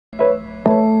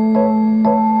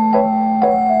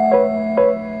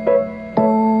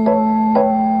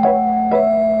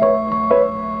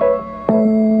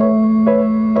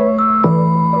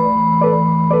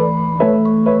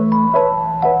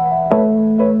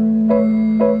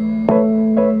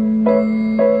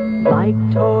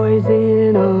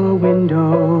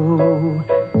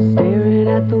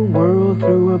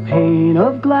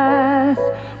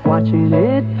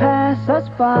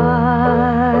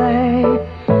by.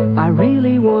 I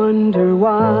really wonder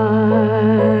why.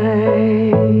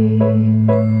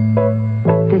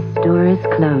 This store is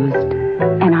closed,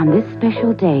 and on this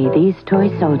special day, these toy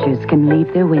soldiers can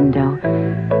leave their window,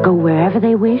 go wherever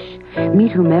they wish,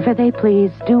 meet whomever they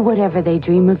please, do whatever they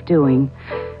dream of doing.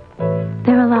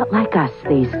 They're a lot like us,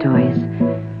 these toys.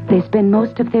 They spend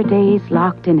most of their days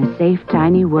locked in a safe,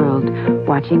 tiny world,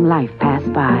 watching life pass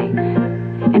by.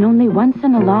 And only once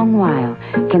in a long while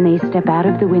can they step out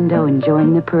of the window and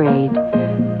join the parade.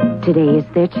 Today is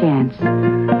their chance.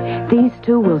 These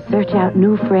two will search out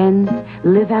new friends,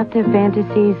 live out their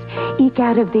fantasies, eke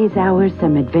out of these hours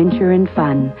some adventure and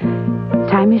fun.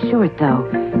 Time is short, though.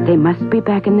 They must be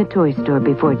back in the toy store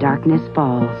before darkness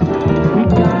falls. We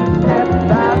gotta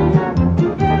step out.